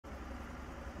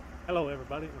Hello,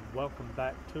 everybody, and welcome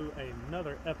back to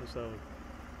another episode.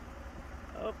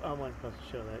 Oh, I wasn't supposed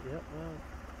to show that yet.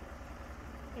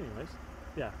 Anyways,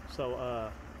 yeah.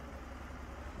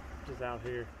 Just out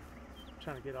here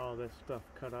trying to get all this stuff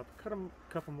cut up. Cut a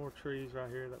couple more trees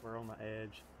right here that were on the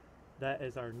edge. That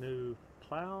is our new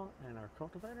plow and our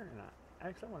cultivator, and I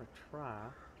actually want to try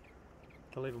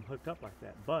to leave them hooked up like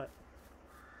that.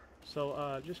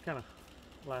 Just kind of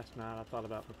last night I thought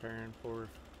about preparing for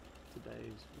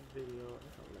today's video. I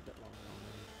think a little bit longer on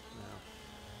these now.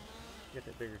 Get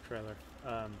that bigger trailer.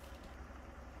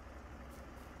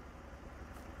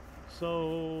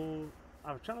 So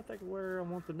I was trying to think of where I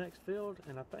want the next field,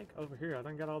 and I think over here I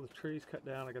done got all the trees cut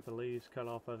down. I got the leaves cut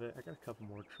off of it. I got a couple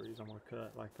more trees I want to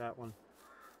cut, like that one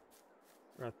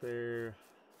right there.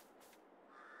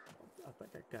 I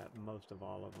think I got most of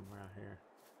all of them right here.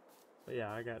 But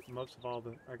yeah, I got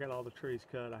I got all the trees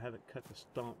cut. I haven't cut the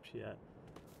stumps yet.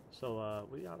 So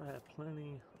we ought to have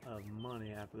plenty of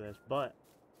money after this. But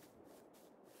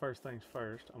first things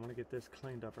first, I'm gonna get this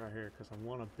cleaned up right here because I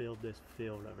want to build this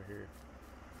field over here.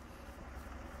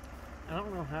 I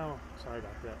don't know how. Sorry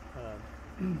about that. I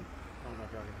don't know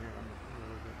if y'all can hear it. I'm a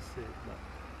little bit sick, but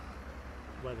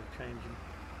weather changing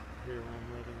here where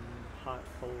I'm living. Hot,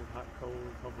 cold, hot,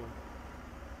 cold. Hopefully,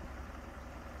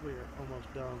 we are almost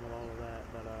done with all of that.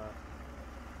 But I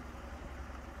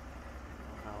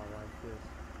don't know how I like this.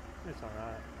 It's all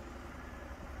right.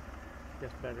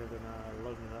 Guess better than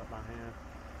loading it up by hand.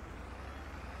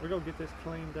 We're gonna get this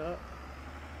cleaned up,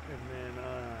 and then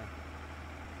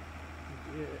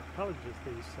yeah, probably just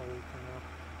these sold for now.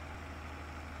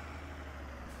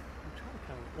 I'm trying to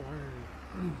kind of learn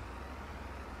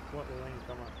what length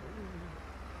I want.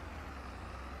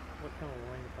 What kind of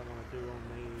length I want to do on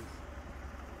these.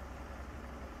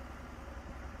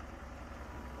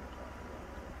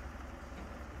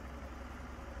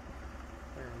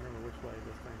 I can't remember which way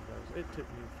this thing goes. It took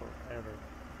me forever,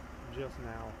 just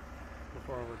now,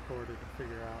 before I recorded, to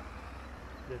figure out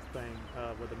this thing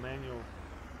with the manual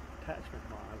attachment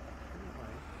mod.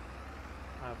 Apparently,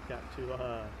 I've got to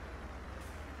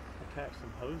attach some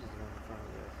hoses on the front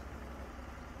of this.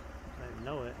 I didn't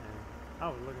know it, and I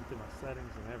was looking through my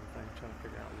settings and everything, trying to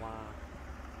figure out why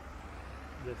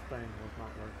this thing was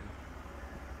not working.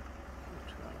 I'm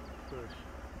gonna try to push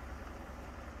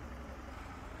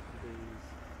these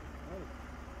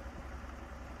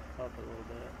up a little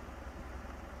bit.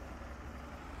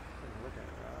 Look at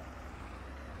it, right?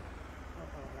 Oh, I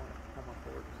don't want it on my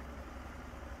forks.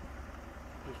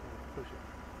 Just want to push it.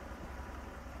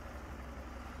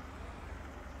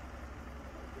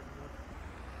 Not good enough.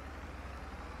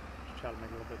 Just try to make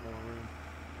a little bit more room.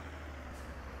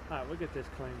 Alright, we'll get this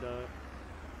cleaned up.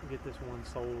 We'll get this one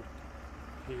sold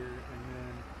here, and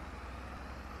then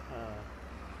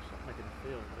start making a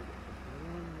field. We'll get just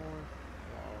one more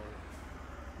log.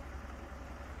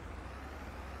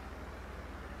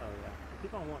 Oh yeah, I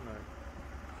keep on wanting to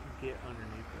get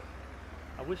underneath it.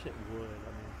 I wish it would.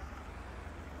 I mean,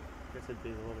 I guess it'd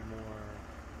be a little more,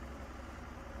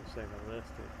 let's say,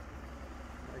 realistic.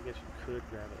 I guess you could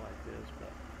grab it like this,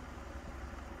 but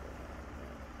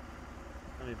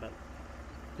I mean, but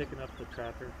picking up the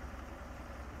tractor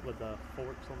with the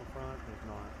forks on the front is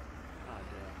not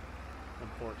ideal.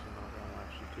 Them forks are not going to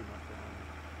last you too much longer.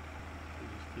 You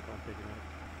just keep on picking up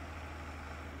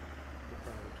the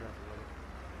front of the tractor with it.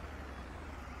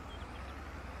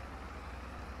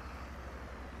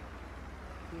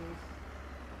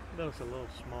 Though it's a little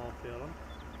small field, I'm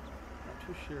not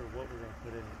too sure what we're going to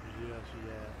put in it just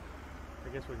yet. I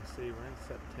guess we can see we're in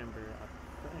September. I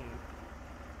think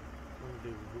we're going to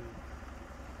do wheat.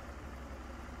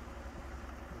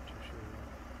 Not too sure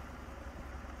yet.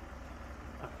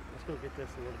 Alright, let's go get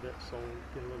this a little bit sold,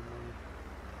 get a little money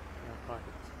in our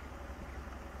pockets.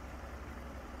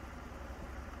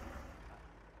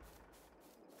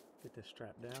 Get this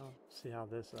strapped down, see how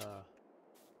this,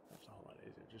 that's a whole lot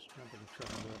easier, just jump in the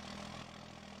truck and do it.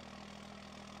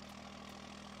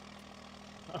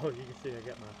 Oh, you can see I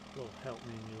got my little help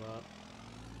menu up.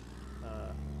 I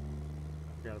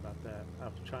forgot about that. I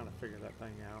was trying to figure that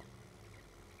thing out.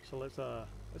 So let's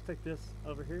take this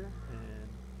over here and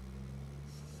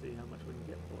see how much we can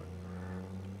get for it.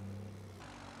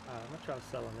 I'm gonna try to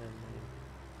sell it in the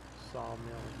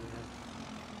sawmill again,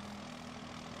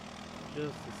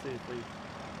 just to see if we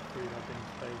freed up any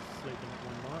space sleeping at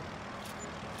 1 month.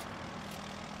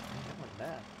 That wasn't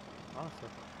bad. Honestly.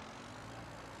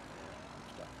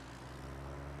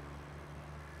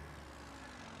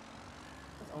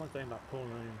 That's the only thing about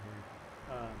pulling in here.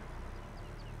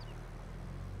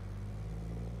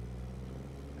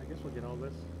 I guess we'll get all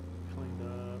this cleaned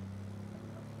up.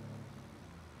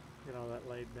 Get all that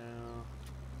laid down.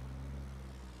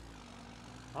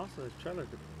 Also, this trailer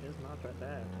is not that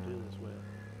bad to do this with.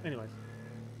 Anyways,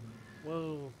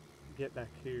 we'll get back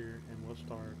here and we'll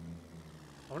start.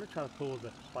 I want to try to pull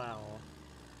the plow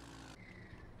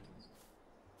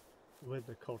with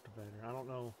the cultivator. I don't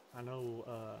know. I know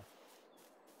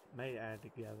may add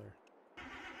together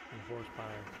in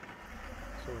horsepower,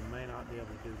 so we may not be able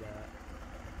to do that.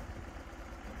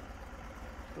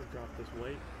 Let's go drop this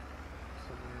weight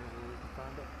somewhere where we can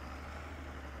find it.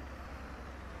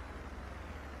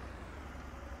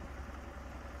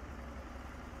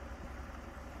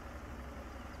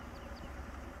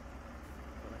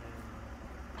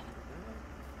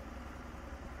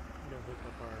 Hook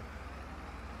up our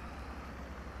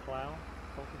plow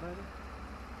cultivator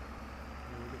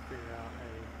and we can figure out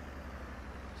a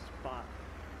spot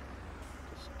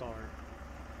to start.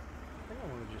 I think I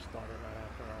want to just start it right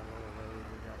after our little road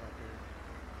we got right there.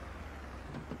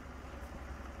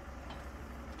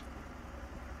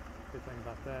 Good thing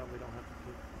about that, we don't have to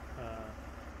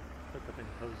hook up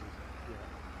any hoses yet.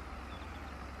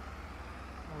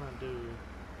 I'm going to do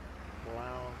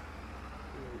plow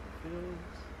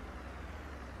fields.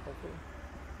 Hopefully.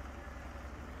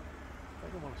 I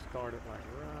think I want to start it like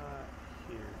right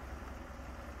here.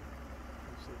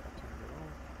 Let's see if I turned it on.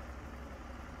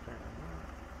 Apparently not.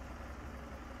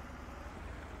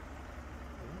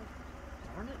 Well,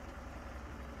 darn it.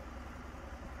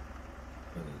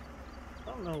 I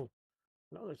don't know.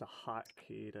 I know there's a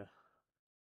hotkey to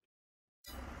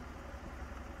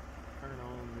turn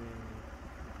on the...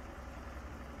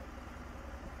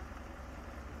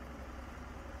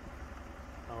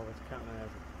 Oh, it's counting as a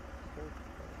cultivator.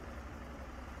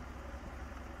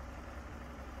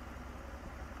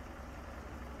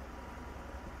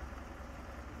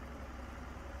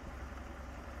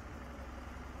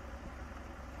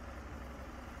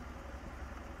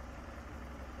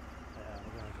 Yeah,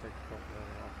 we're going to take the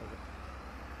cultivator off of it.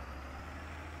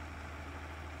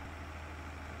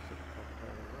 Set the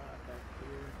cultivator right back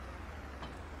here.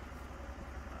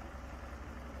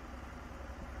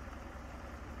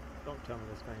 Don't tell me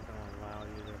this thing don't allow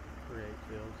you to create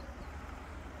fields.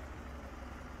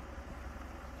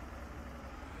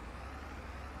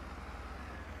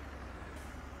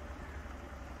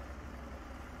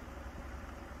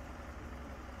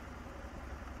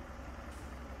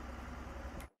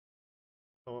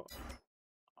 So,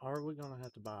 are we going to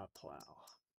have to buy a plow?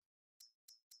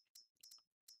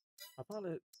 I thought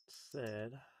it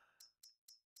said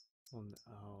on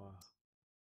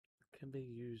can be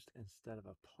used instead of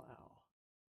a plow.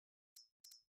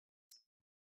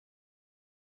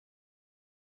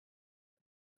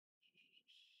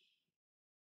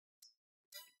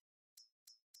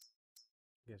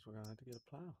 Guess we're gonna have to get a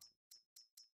plow.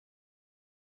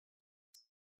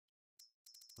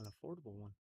 An affordable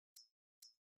one.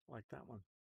 Like that one.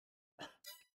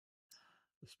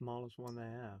 The smallest one they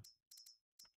have.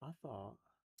 I thought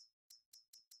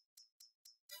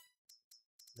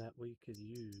that we could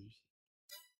use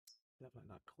definitely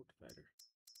not cultivator.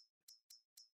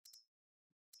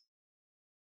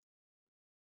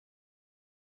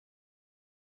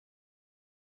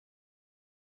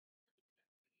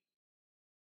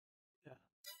 Yeah.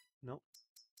 Nope.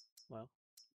 Well,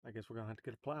 I guess we're gonna have to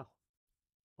get a plow.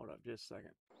 Hold up just a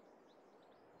second.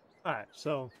 Alright,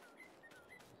 so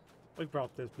we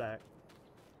brought this back.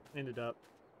 Ended up,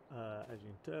 as you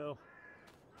can tell,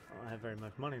 I don't have very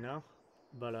much money now.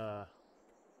 But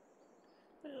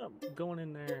ended up going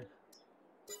in there.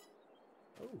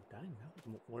 Oh dang, that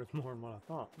was worth more than what I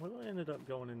thought. We ended up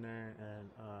going in there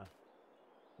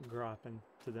and griping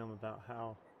to them about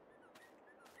how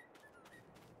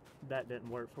that didn't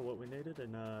work for what we needed,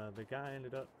 and the guy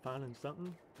ended up finding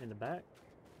something in the back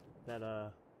that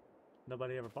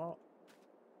nobody ever bought.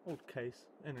 Old Case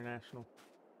International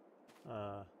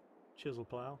chisel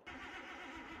plow.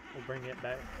 We'll bring it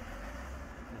back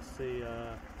and see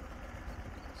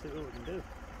what we can do.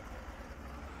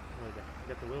 We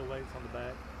got the wheel weights on the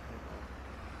back.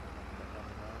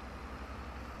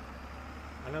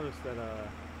 I noticed that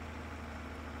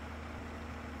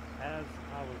as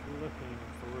I was looking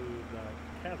through the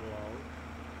catalog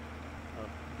of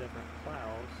different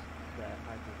plows that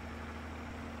I could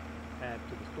add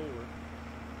to the store,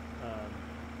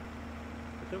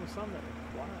 but there was some that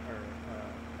require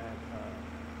had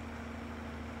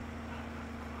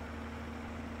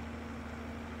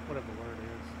whatever the word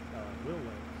is, wheel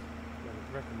weights. That was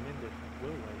recommended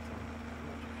wheel weights on. I'm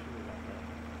not sure about that.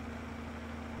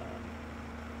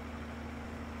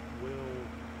 We'll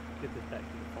get this back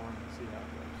to the farm and see how it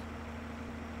goes.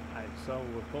 Alright, so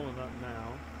we're pulling up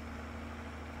now.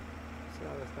 See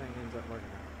how this thing ends up working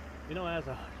out. You know, as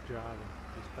I was driving,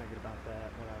 just thinking about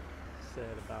that, what I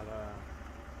said about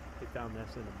he found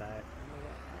this in the back. You know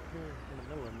what? Out here in the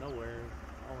middle of nowhere,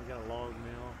 I only got a log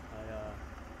mill,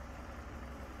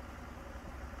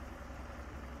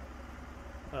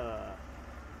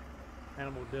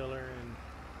 animal dealer, and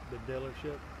the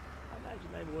dealership. I imagine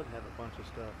they would have a bunch of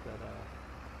stuff that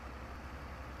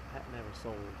had never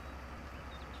sold.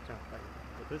 Just trying to think,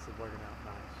 but this is working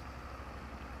out nice.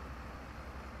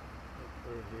 Look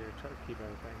through here, try to keep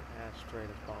everything as straight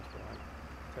as possible. I can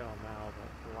tell now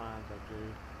that the lines I drew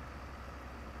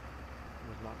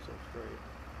was not so straight.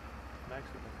 I'm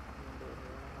actually going to do it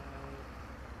right.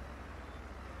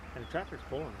 And the tractor's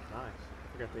pulling it nice. I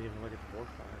forgot to even look at the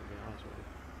horsepower, to be honest with you.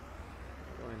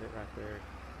 I'll end it right there.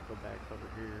 Go back over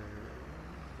here,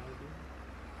 maybe.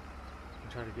 And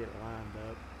try to get it lined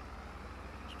up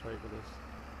straight with this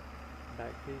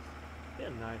back piece. Yeah,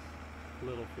 nice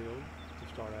little field to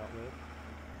start out with.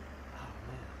 Oh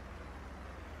man.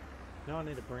 Now I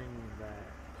need to bring that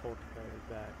cultivator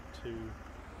back to,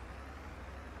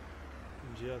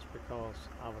 just because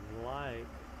I would like,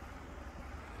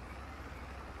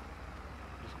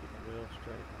 just get the wheel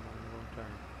straight, I'm on the wrong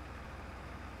turn.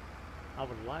 I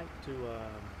would like to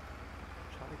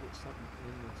try to get something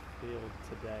in this field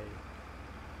today.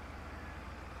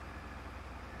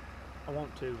 I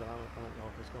want to, but I don't know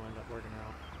if it's going to end up working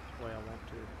out the way I want it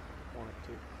to.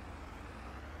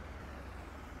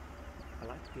 I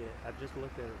like to get, I just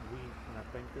looked at it week, and I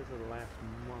think this is the last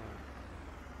month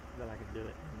that I can do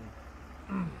it.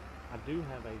 And I do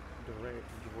have a direct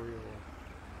drill,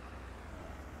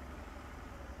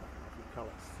 I don't know if you call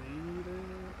it seeder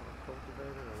or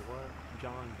cultivator or what,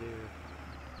 John Deere.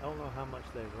 I don't know how much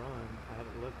they run, I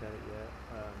haven't looked at it yet.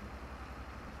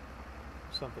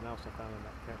 Something else I found in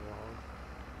that catalog.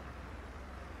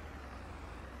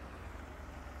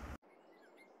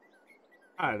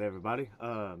 Alright everybody,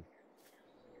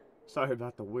 sorry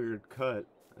about the weird cut,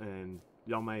 and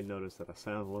y'all may notice that I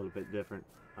sound a little bit different.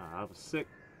 I was sick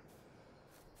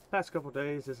past couple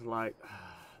days. This is like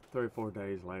 3 or 4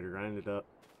 days later. I ended up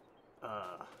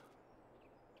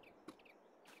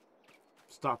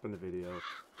stopping the video.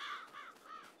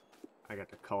 I got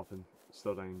the coughing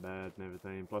still ain't bad and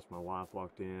everything, plus my wife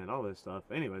walked in, all this stuff.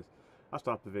 Anyways, I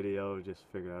stopped the video, just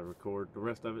figured I'd record the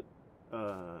rest of it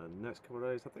next couple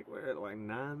days. I think we're at like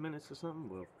 9 minutes or something.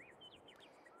 We'll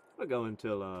go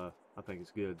until I think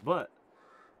it's good. But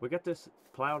we got this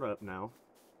plowed up now.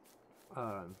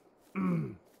 I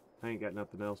ain't got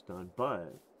nothing else done,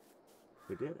 but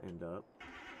we did end up,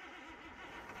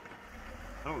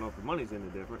 I don't know if the money's any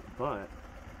different, but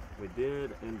we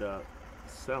did end up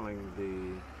selling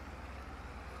the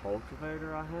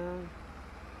cultivator I have.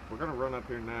 We're gonna run up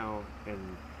here now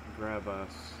and grab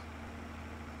us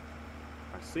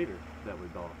our seeder that we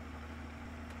bought.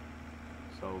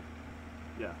 So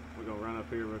yeah, we're gonna run up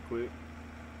here real quick,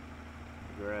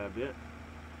 grab it,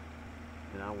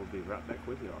 and I will be right back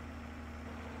with y'all.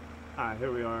 Alright,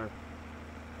 here we are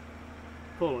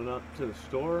pulling up to the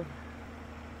store.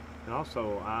 And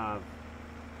also I've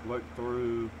looked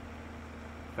through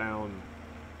the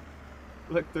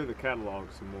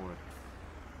catalog some more,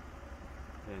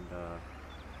 and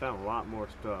found a lot more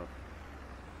stuff,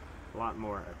 a lot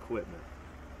more equipment.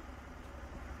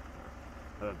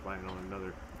 I'm planning on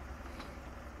another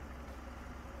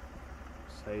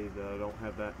save that I don't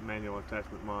have that manual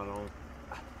attachment mod on.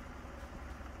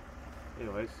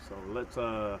 Anyways, so let's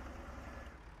go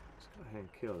ahead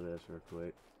and kill this real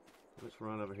quick. Let's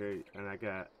run over here, and I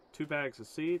got 2 bags of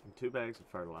seed and 2 bags of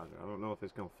fertilizer. I don't know if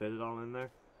it's gonna fit it all in there.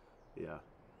 Yeah,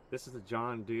 this is a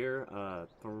John Deere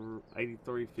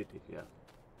 8350. Yeah,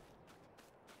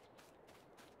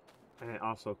 and it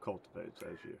also cultivates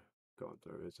as you're going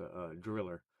through. It's a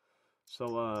driller.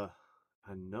 So I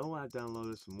know I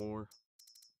downloaded some more,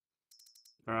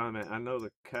 or I mean I know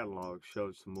the catalog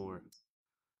showed some more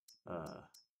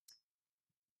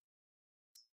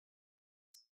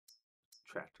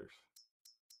tractors.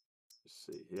 Let's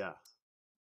see, yeah.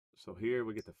 So here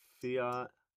we get the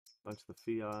Fiat, bunch of the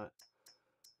Fiat.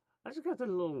 I just got that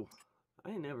little,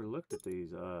 I ain't never looked at these,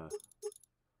 the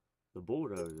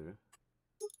bulldozer.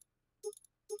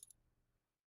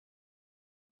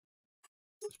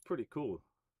 It's pretty cool.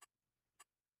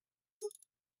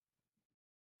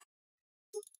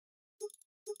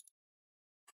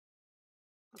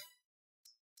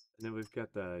 And then we've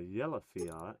got the yellow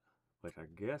Fiat, which I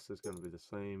guess is going to be the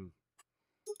same.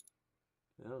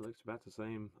 Yeah, it looks about the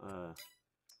same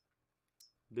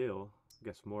deal.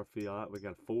 Got some more Fiat. We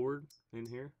got a Ford in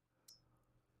here.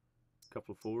 A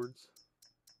couple of Fords.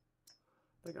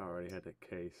 I think I already had that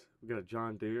case. We got a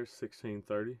John Deere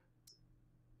 1630.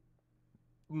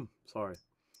 Sorry.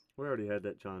 We already had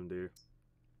that John Deere.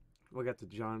 We got the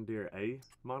John Deere A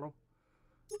model,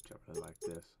 which I really like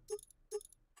this.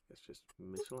 It's just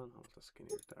Michelin with the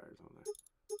skinnier tires on there.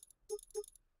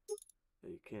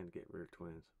 Yeah, you can get rear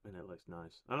twins, and that looks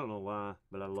nice. I don't know why,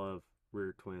 but I love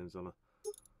rear twins on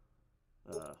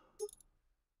a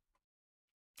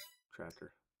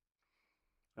tractor.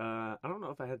 I don't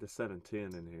know if I had the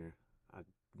 710 in here. I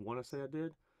want to say I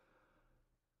did.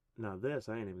 Now this,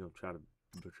 I ain't even gonna try to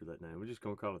butcher that name. We're just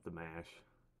gonna call it the Mash.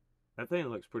 That thing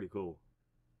looks pretty cool.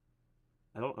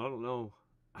 I don't know.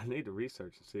 I need to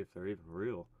research and see if they're even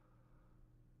real.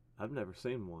 I've never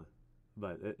seen one,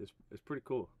 but it's pretty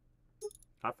cool.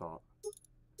 I thought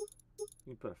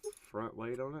you can put a front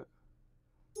weight on it.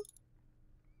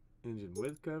 Engine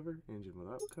with cover, engine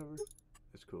without cover.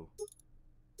 It's cool.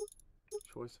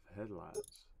 Choice of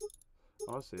headlights.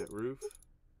 Oh, I see it. Roof,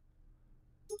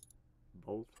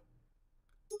 bolt,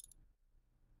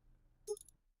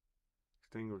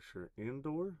 extinguisher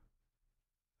indoor.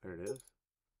 There it is.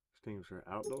 Extinguisher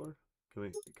outdoor.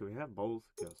 Can we have both?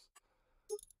 Because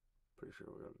pretty sure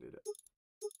we're gonna need it.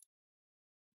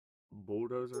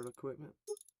 Bulldozer equipment.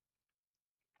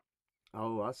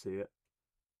 Oh, I see it.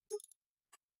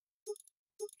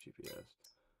 GPS.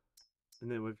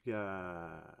 And then we've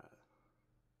got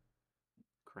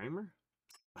Kramer.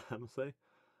 I'm gonna say.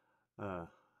 I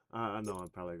know I'm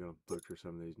probably gonna butcher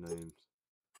some of these names.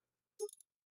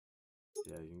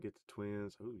 Yeah, you can get the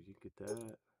twins. Oh, you can get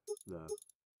that.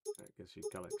 I guess you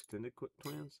call it extended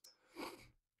twins.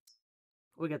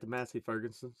 We got the Massey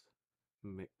Fergusons,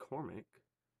 McCormick.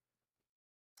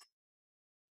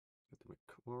 Got the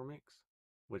McCormicks,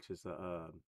 which is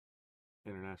the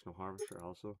International Harvester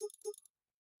also.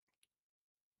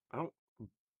 I don't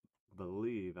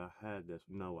believe I had this.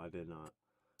 No, I did not.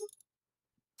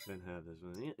 Didn't have this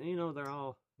one. You know, they're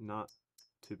all not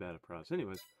too bad a price.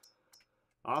 Anyways,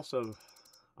 also,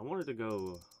 I wanted to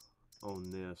go on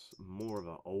this more of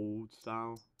an old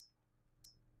style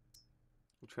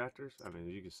tractors. I mean,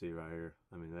 as you can see right here,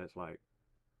 I mean, that's like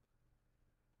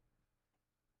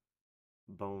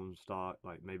bone stock,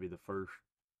 like maybe the first,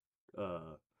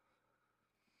 I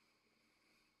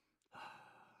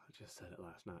just said it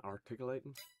last night,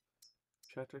 articulating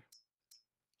tractor.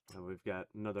 And we've got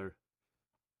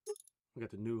we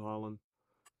got the New Holland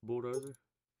bulldozer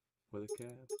with a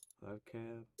cab, without a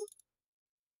cab.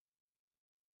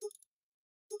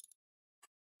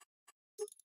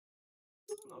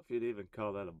 I don't know if you'd even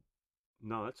call that a,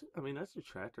 no, I mean, that's a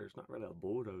tractor. It's not really a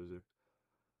bulldozer.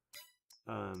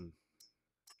 Um,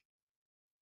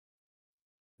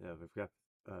 yeah, we've got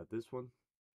this one.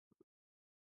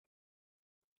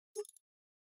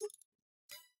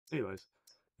 Anyways,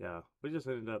 yeah, we just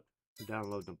ended up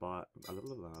downloading a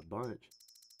bunch.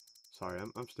 Sorry,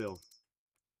 I'm still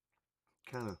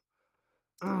kind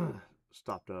of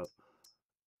stopped up.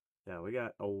 Yeah, we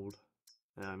got old.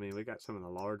 I mean, we got some of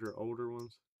the older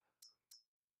ones.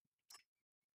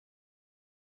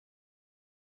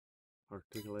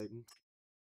 Articulating.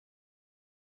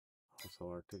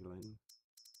 Also articulating.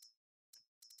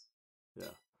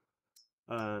 Yeah.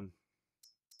 And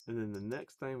then the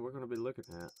next thing we're going to be looking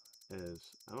at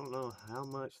is, I don't know how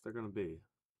much they're going to be.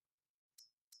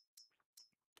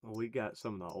 Well, we got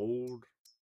some of the old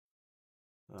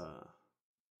uh,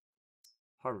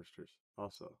 harvesters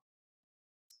also.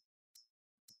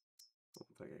 I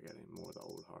don't think I got any more of the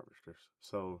old harvesters.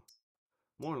 So,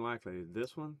 more than likely,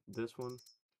 this one,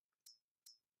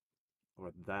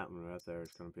 or that one right there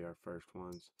is going to be our first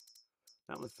ones.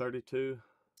 That one's 32,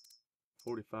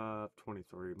 45,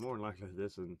 23. More than likely,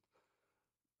 this one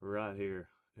right here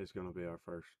is going to be our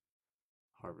first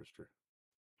harvester.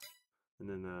 And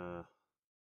then,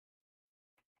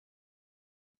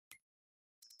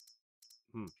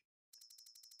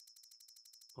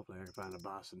 hopefully I can find a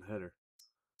Boston header.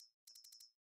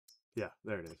 Yeah,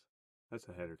 there it is. That's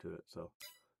a header to it. So,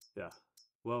 yeah.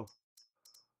 Well,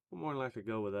 we'll more than likely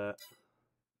go with that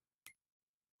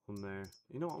on there.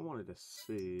 You know, I wanted to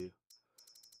see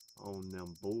on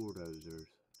them bulldozers,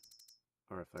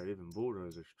 or if they're even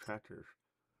bulldozers, tractors.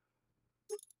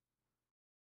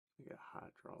 You got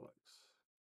hydraulics.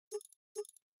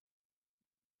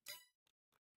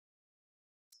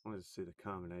 I wanted to see the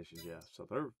combinations. Yeah, so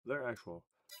they're actual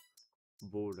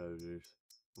bulldozers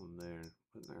on there.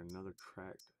 Wasn't there another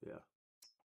tract? Yeah.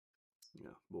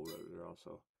 Yeah, bulldozer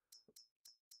also.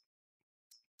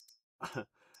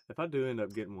 If I do end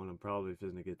up getting one, I'm probably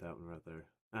fixing to get that one right there.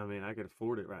 I mean, I could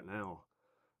afford it right now.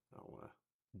 I don't want to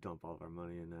dump all of our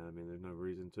money in that. I mean, there's no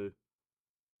reason to.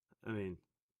 I mean,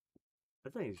 I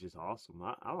think it's just awesome.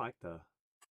 I like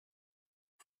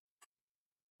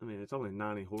I mean, it's only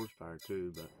 90 horsepower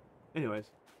too, but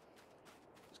anyways,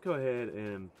 let's go ahead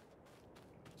and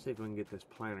see if we can get this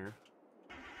planter,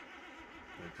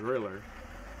 the driller,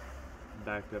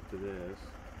 backed up to this.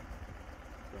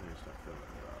 Go ahead and start filling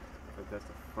it up. I think that's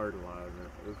the fertilizer.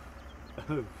 Oof.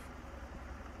 Oof.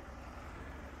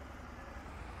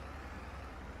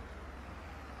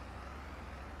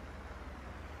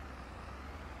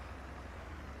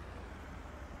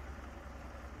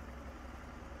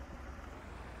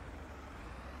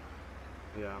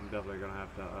 Yeah, I'm definitely gonna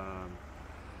have to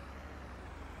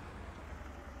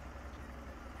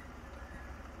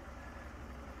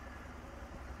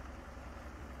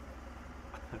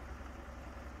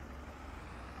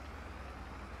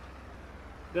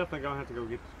definitely gonna have to go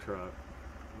get the truck.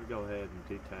 Let me go ahead and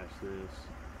detach this.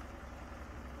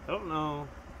 I don't know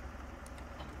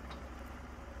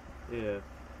if,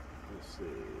 let's see.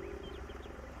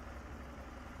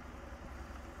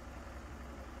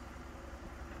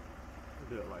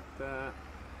 Do it like that.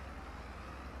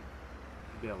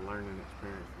 It'd be a learning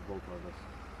experience for both of us.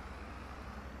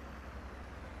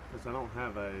 Because I don't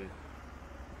have a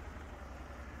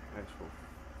actual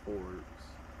forks.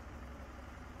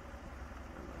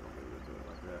 I'm not gonna be able to do it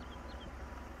like that.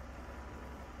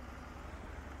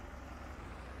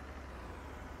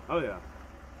 Oh yeah.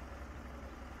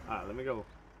 Alright, let me go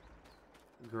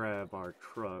grab our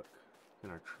truck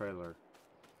and our trailer.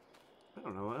 I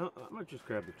don't know, I'm gonna just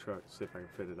grab the truck and see if I can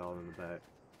fit it all in the back.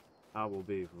 I will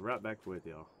be right back with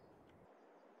y'all.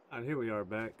 Alright, here we are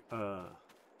back. Go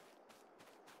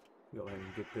ahead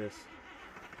and get this.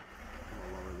 I'm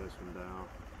gonna lower this one down.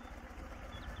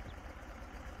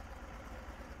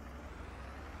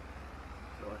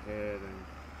 Go ahead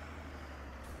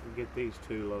and get these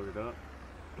two loaded up.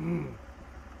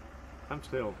 I'm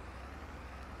still,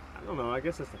 I don't know, I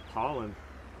guess it's the pollen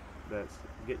that's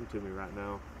getting to me right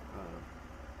now.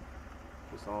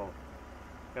 Just all,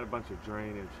 got a bunch of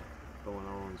drainage going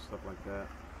on and stuff like that.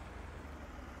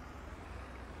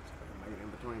 So I can make it in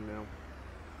between them.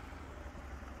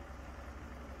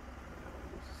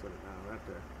 Just set it down right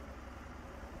there.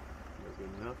 That's good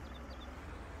enough.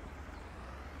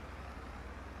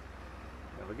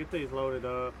 Yeah, we'll get these loaded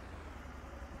up.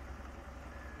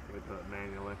 We do it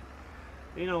manually.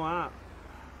 You know,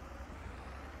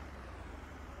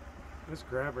 this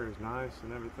grabber is nice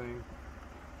and everything.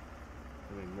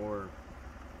 I mean, more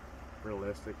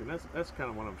realistic, and that's kind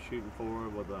of what I'm shooting for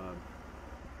with a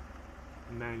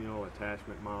manual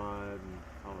attachment mod and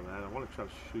all of that. I want to try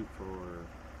to shoot for,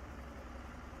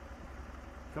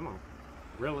 come on,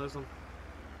 realism.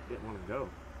 Didn't want to go.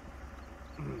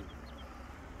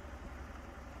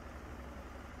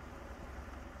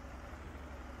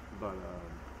 But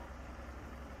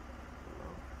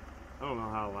I don't know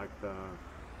how I like the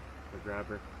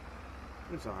grabber.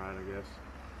 It's alright, I guess.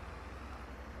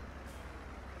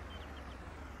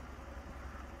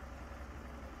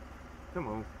 Come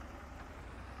on.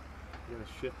 You gotta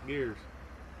shift gears.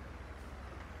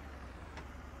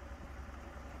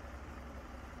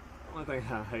 The only thing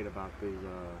I hate about these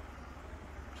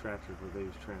tractors with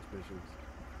these transmissions.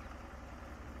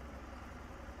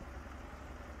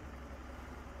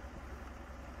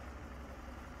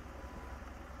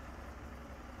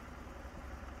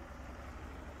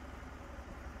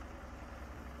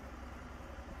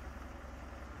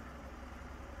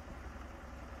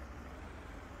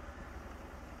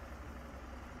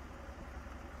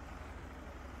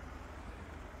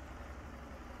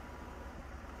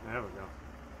 There we go.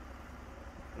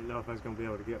 Didn't know if I was going to be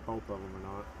able to get both of them or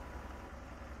not.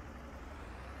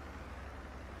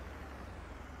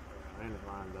 And it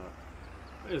lined up.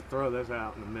 I just throw this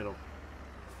out in the middle.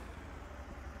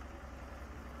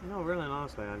 You know, really and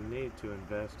honestly, I need to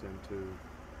invest into,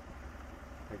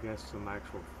 I guess, some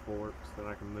actual forks that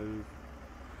I can move.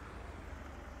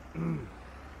 I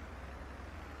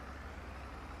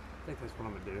think that's what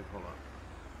I'm going to do. Hold on.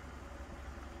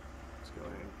 Let's go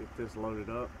ahead and get this loaded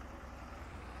up.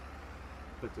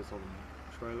 Put this on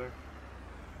the trailer.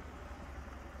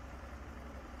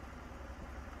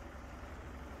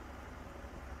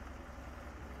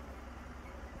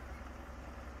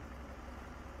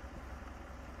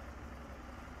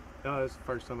 Oh, this is the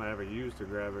first time I ever used the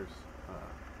grabbers.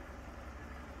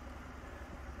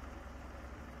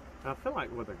 I feel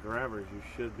like with the grabbers you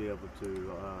should be able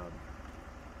to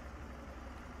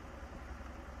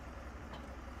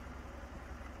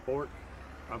fork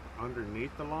up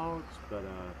underneath the logs, but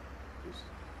just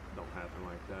don't happen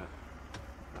like that.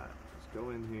 Alright, let's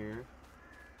go in here.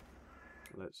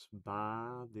 Let's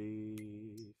buy the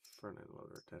front end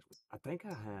loader attachment. I think I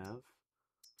have,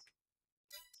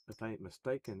 if I ain't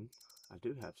mistaken, I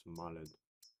do have some modded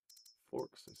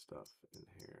forks and stuff in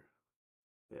here.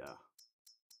 Yeah.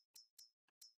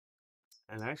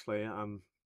 And actually, I'm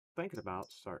thinking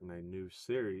about starting a new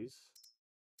series.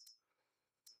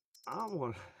 I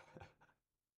want.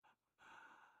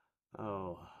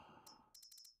 Oh,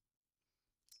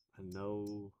 I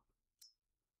know.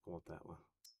 I want that one.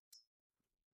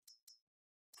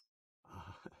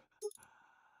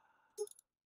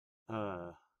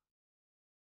 uh,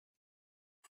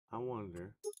 I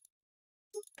wonder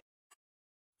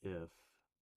if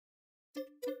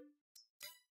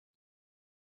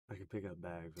I could pick up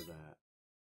bags of that.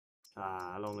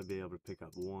 I'd only be able to pick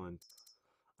up one.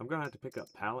 I'm gonna have to pick up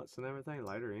pallets and everything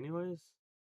later anyways.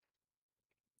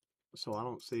 So I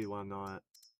don't see why not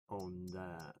on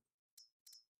that.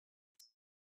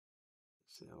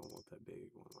 See, I don't want that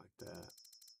big one like that.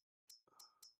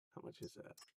 How much is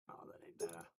that? Oh, that ain't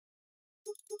that.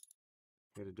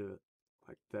 Gotta do it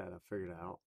like that. I figured it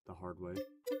out the hard way.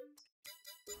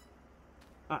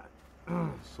 Alright,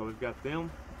 so we've got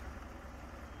them.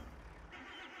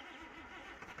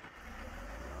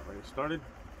 Already started.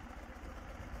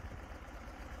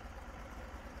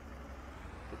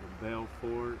 Put the bell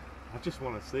for it. I just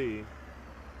want to see.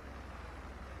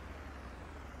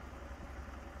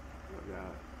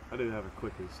 I do have a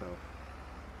quickie, so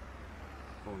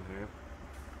on here.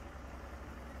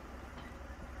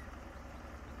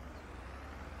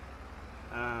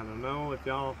 I don't know if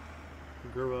y'all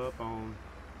grew up on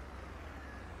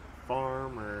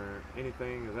farm or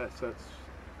anything of that such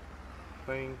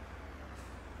thing,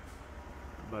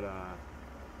 but I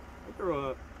grew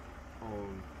up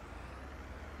on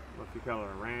what you call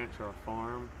a ranch or a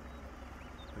farm,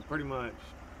 and pretty much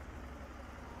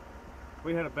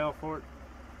we had a bell for it.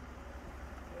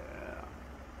 Yeah.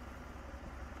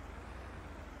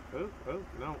 Oh,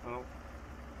 no, I don't.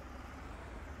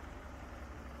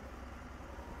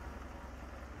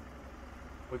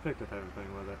 We picked up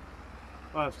everything with it.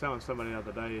 Well, I was telling somebody the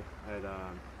other day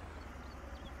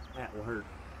at work,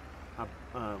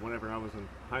 whenever I was in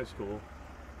high school,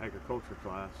 agriculture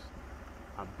class,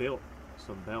 I built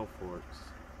some bell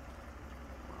forks.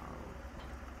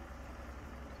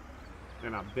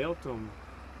 And I built them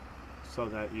so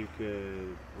that you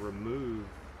could remove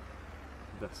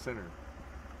the center,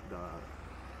 the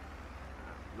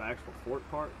actual fork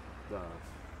part,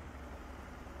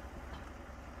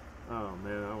 oh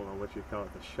man, I don't know what you call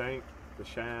it, the shank, the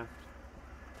shaft,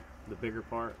 the bigger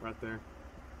part right there.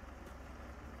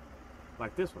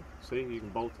 Like this one, see, you can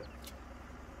bolt it.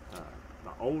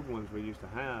 The old ones we used to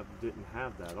have didn't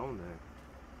have that on there.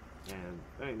 And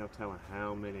there ain't no telling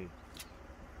how many, man,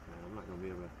 I'm not going to be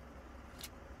able to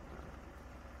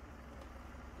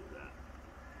do that.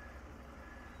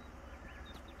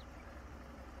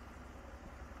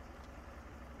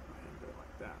 Go ahead and do it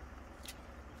like that.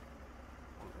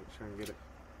 I'll make sure and get it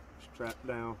strapped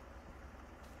down.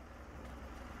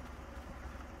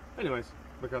 Anyways,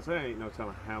 because there ain't no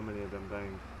telling how many of them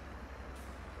dang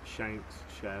shanks,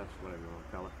 shafts, whatever you want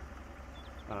to call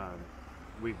it,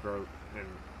 we broke. And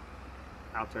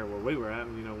out there where we were at,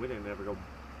 you know, we didn't ever go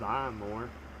buy more.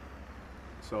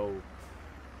 So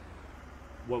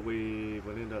what we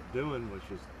would end up doing was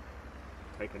just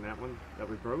taking that one that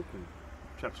we broke and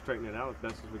try to straighten it out as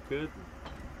best as we could,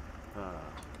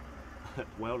 and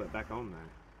weld it back on there.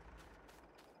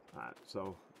 Alright,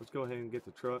 so let's go ahead and get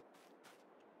the truck.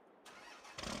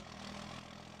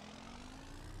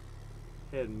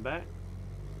 Heading back.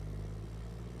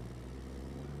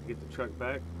 Get the truck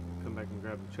back, come back and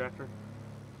grab the tractor.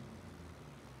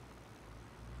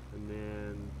 And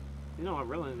then, you know, I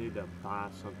really need to buy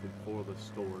something for the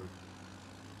store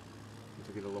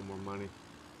to get a little more money.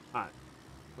 Alright,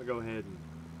 we'll go ahead and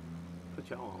put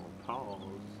y'all on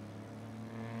pause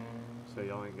so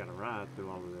y'all ain't got to ride through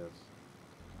all of this.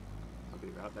 I'll be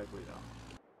right back with y'all.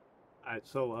 Alright,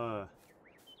 so, I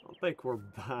don't think we're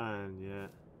buying yet.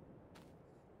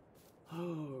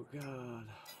 Oh, God.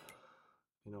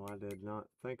 You know, I did not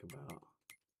think about.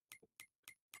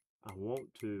 I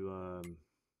want to,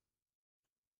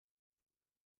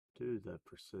 do the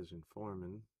precision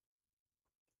farming,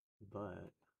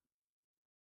 but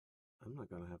I'm not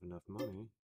going to have enough money.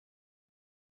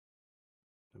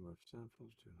 Number of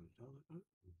samples, $200.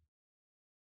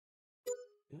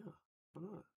 Yeah, why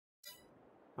not?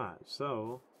 Alright,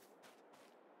 so,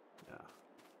 yeah.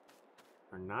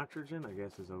 Our nitrogen, I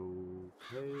guess, is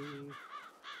okay.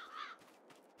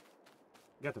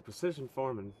 Got the precision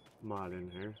farming mod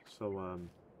in here, so,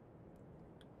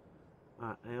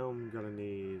 I am going to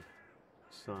need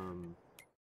some,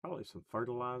 probably some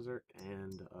fertilizer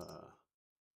and,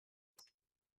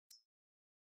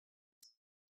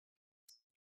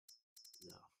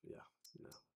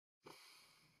 no.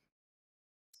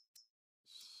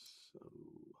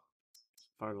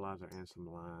 fertilizer and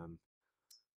some lime.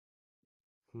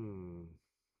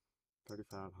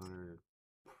 3,500.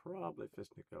 Probably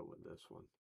fixing to go with this one.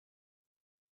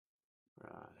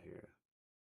 Right here.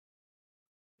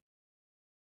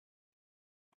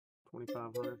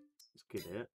 2,500. Let's get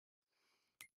it.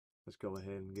 Let's go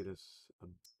ahead and get us a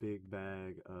big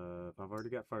bag of, I've already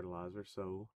got fertilizer,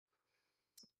 so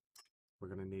we're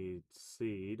going to need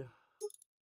seed.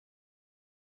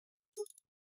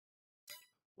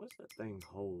 What's that thing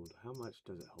hold? How much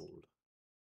does it hold?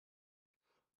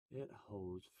 It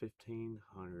holds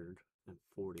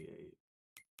 1,548.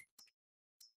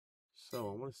 So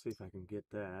I want to see if I can get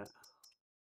that.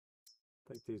 I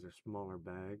think these are smaller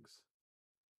bags.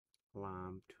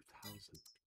 Lime, 2,000.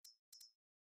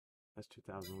 That's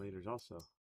 2,000 liters also.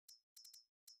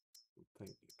 Can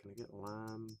I get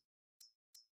lime?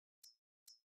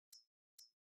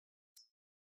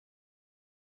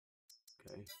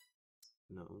 Okay.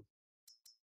 No.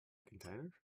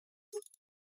 Containers?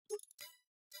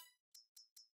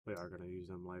 We are going to use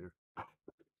them later.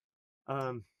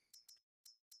 And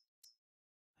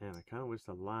I kind of wish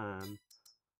the lime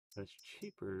that's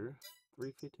cheaper.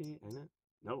 350, ain't it?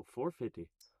 No, 450.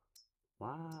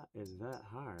 Why is that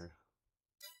higher?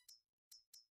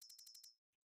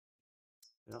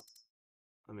 Yep.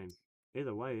 I mean,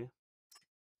 either way,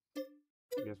 I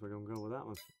guess we're gonna go with that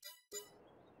one.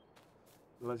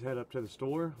 Let's head up to the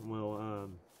store. We'll,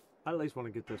 I at least want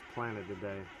to get this planted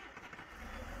today.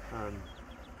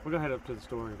 We're gonna head up to the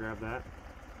store and grab that.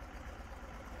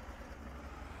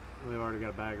 We've already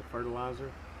got a bag of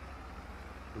fertilizer.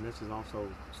 And this is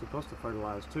also supposed to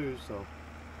fertilize too, so I'll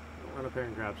run up here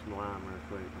and grab some lime real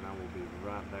quick, and I will be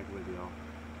right back with y'all.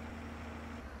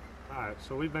 Alright,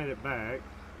 so we've made it back.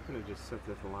 I'm gonna just set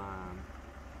this lime.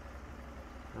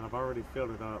 And I've already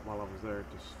filled it up while I was there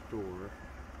at the store.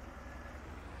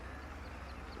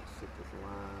 Let's set this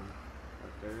lime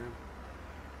right there.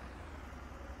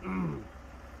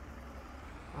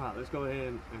 Alright, let's go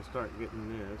ahead and start getting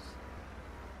this.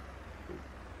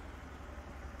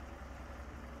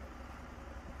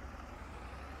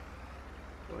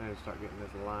 Go ahead and start getting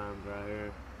this lime right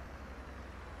here.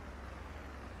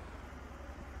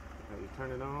 Okay, you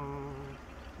turn it on.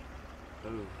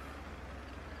 Oh.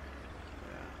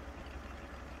 Yeah.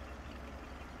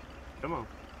 Come on.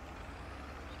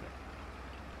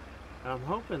 I'm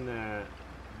hoping that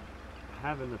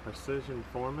having the precision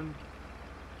forming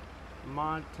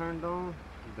mod turned on,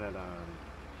 that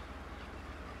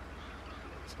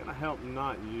it's gonna help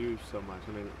not use so much.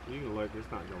 I mean, you can look,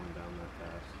 it's not going down that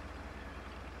fast.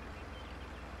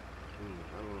 I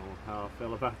don't know how I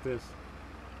feel about this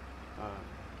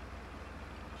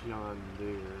John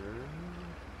Deere.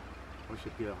 We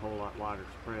should get a whole lot wider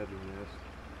spread than this.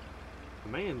 I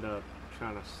may end up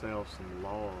trying to sell some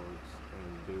logs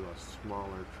and do a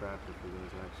smaller tractor for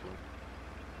this actually.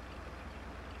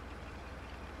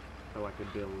 I feel like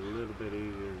it'd be a little bit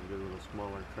easier to do a little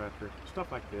smaller tractor.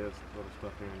 Stuff like this, little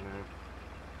stuff here and there.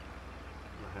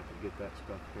 I might have to get that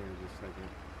stuff here in just a second.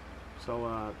 So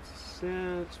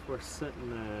since we're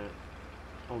sitting at,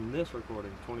 on this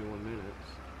recording, 21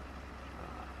 minutes, I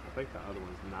think the other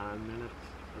one's 9 minutes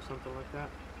or something like that.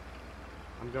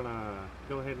 I'm gonna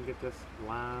go ahead and get this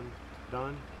lime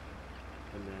done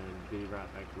and then be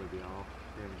right back with y'all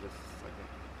here in just a second.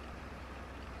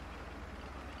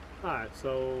 Alright,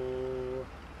 so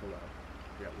hello.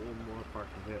 We got one more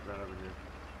parking hit right over here.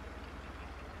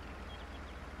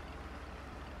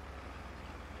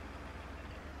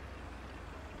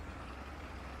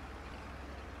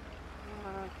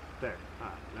 There.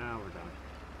 Alright, now we're done.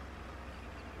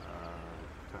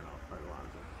 Turn off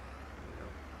fertilizer. There we go.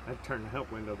 I had to turn the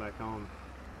help window back on,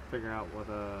 figure out what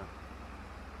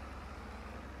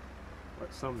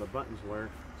some of the buttons were.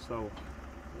 So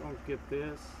we're gonna get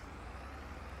this.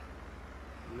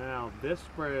 Now this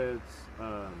spreads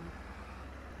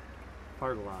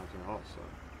fertilizer also.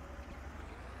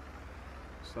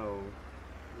 So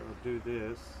we're gonna do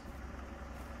this.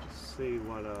 See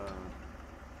what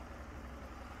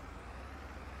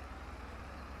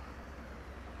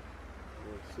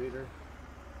cedar,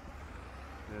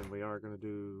 and we are going to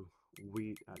do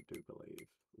wheat, I do believe.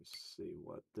 Let's see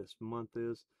what this month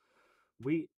is.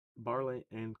 Wheat, barley,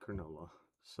 and canola.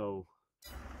 So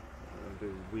we're going to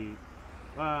do wheat.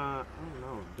 I don't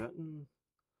know, doesn't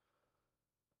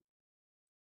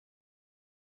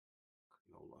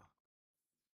canola.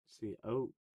 See,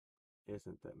 oat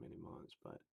isn't that many months,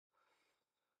 but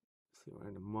see, we're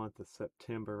in the month of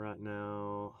September right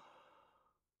now.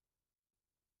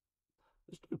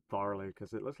 Let's do barley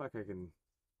because it looks like I can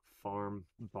farm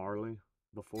barley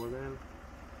before then.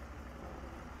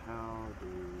 There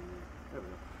we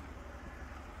go.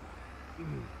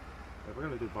 Okay, we're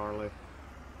gonna do barley.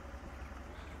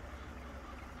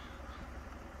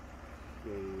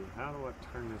 Okay, how do I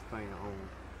turn this thing on?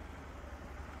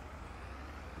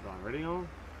 Is it already on?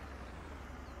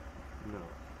 No.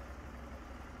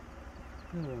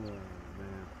 Oh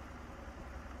man.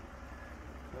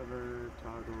 Cover,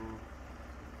 toggle.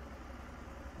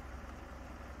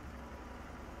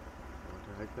 What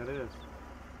the heck that is?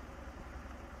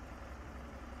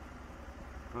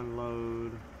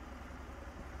 Unload.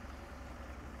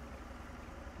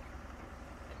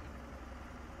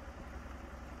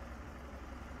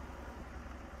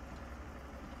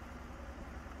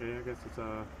 Okay, I guess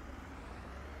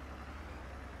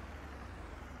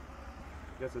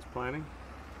it's planning.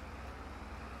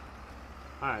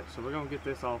 Alright, so we're gonna get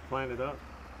this all planted up.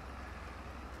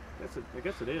 I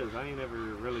guess it is. I ain't ever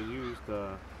really used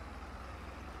the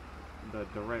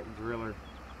direct driller.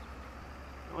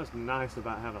 What's nice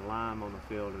about having lime on the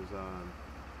field is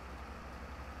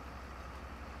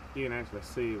you can actually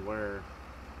see where,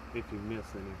 if you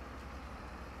miss any.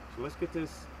 So let's get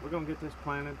this, we're gonna get this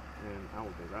planted, and I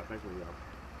will be right back with y'all.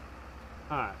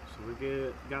 Alright, so we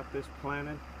got this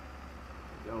planted.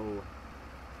 Go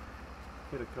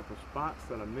hit a couple spots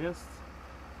that I missed.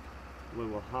 We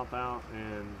will hop out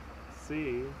and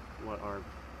see what our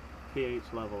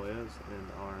pH level is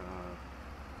and our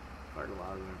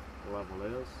fertilizer level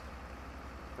is.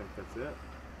 I think that's it.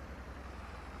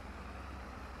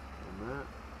 On that.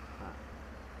 Right.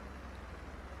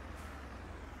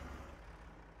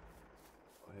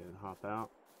 Go ahead and hop out.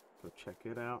 Go check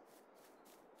it out.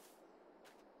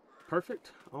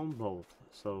 Perfect on both.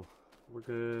 So we're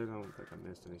good. I don't think I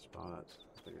missed any spots.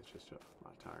 I think it's just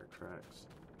my tire tracks.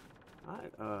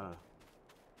 Alright,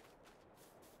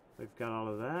 we've got all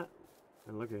of that.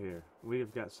 And look at here. We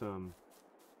have got some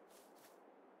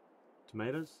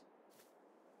tomatoes.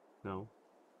 No.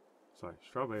 Sorry,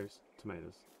 strawberries,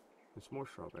 tomatoes, and some more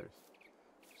strawberries.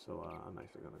 So I'm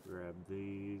actually going to grab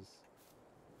these,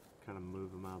 kind of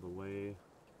move them out of the way.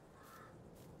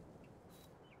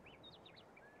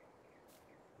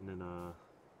 And then,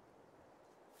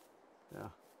 yeah.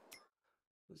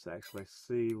 Let's actually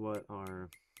see what our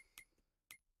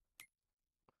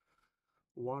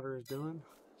water is doing.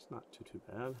 It's not too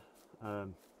bad.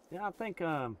 Yeah, I think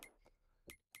I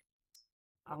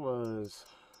kind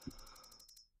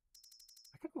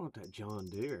of want that John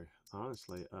Deere,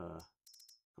 honestly. I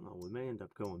don't know, we may end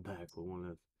up going back with one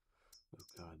of, oh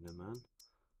god, no man.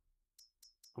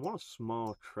 I want a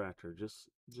small tractor, just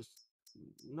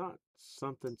not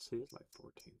something, see, it's like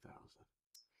 14,000.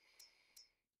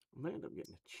 I may end up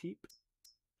getting a cheap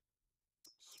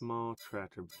small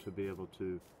tractor to be able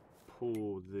to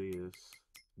pull this.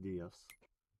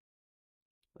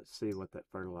 Let's see what that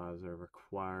fertilizer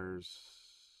requires.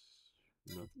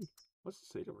 Nothing. What's the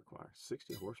seeder require?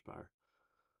 60 horsepower.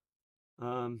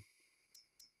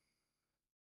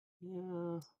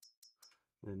 Yeah.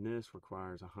 And this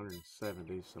requires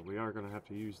 170, so we are going to have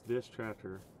to use this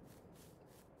tractor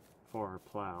for our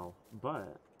plow.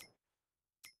 But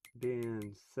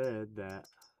being said that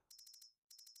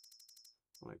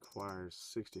requires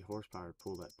 60 horsepower to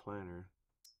pull that planter.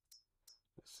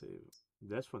 Let's see.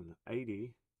 This one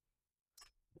 80,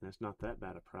 and that's not that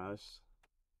bad a price.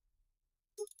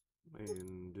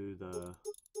 And do the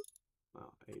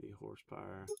 80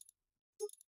 horsepower.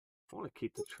 I want to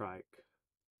keep the trike.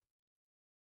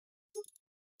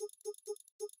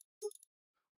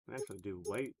 I can actually do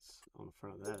weights on the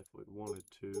front of that if we wanted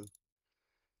to.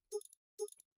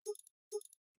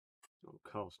 Don't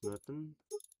cost nothing.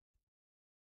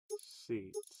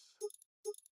 Seats.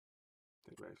 I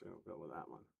think we're actually going to go with that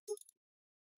one.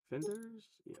 Fenders?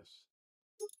 Yes.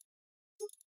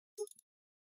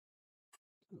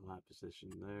 Light position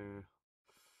there.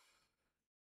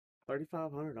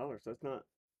 $3,500. That's not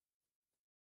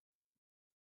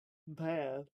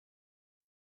bad.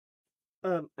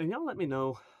 And y'all let me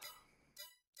know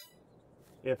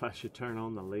if I should turn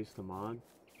on the lease to mod.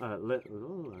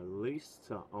 Lease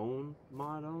to own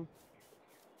mod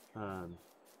on.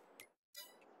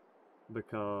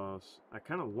 Because I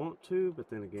kind of want to, but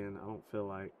then again, I don't feel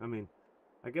like, I mean,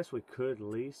 I guess we could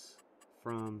lease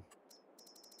from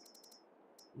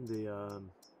the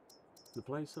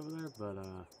place over there, but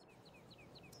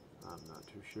I'm not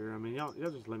too sure. I mean, y'all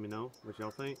just let me know what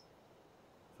y'all think,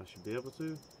 if I should be able to.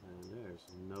 And there's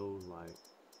no, like,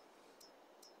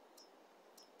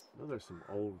 no, there's some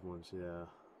old ones, yeah.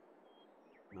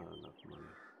 Not enough money.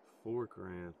 $4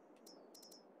 grand.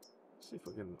 Let's see if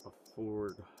we can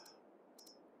afford.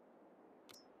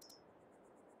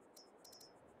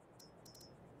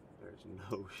 There's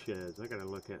no sheds. I gotta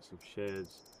look at some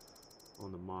sheds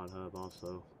on the mod hub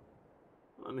also.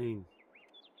 I mean,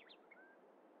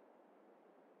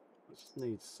 I just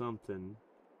need something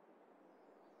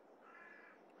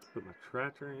to put my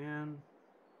tractor in.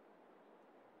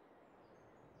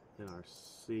 And our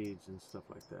seeds and stuff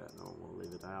like that. No, we'll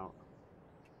leave it out.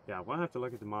 Yeah, we'll have to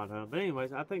look at the mod hub. But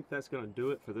anyways, I think that's going to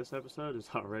do it for this episode. It's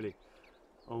already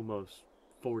almost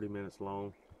 40 minutes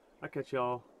long. I'll catch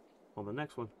y'all on the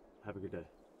next one. Have a good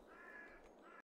day.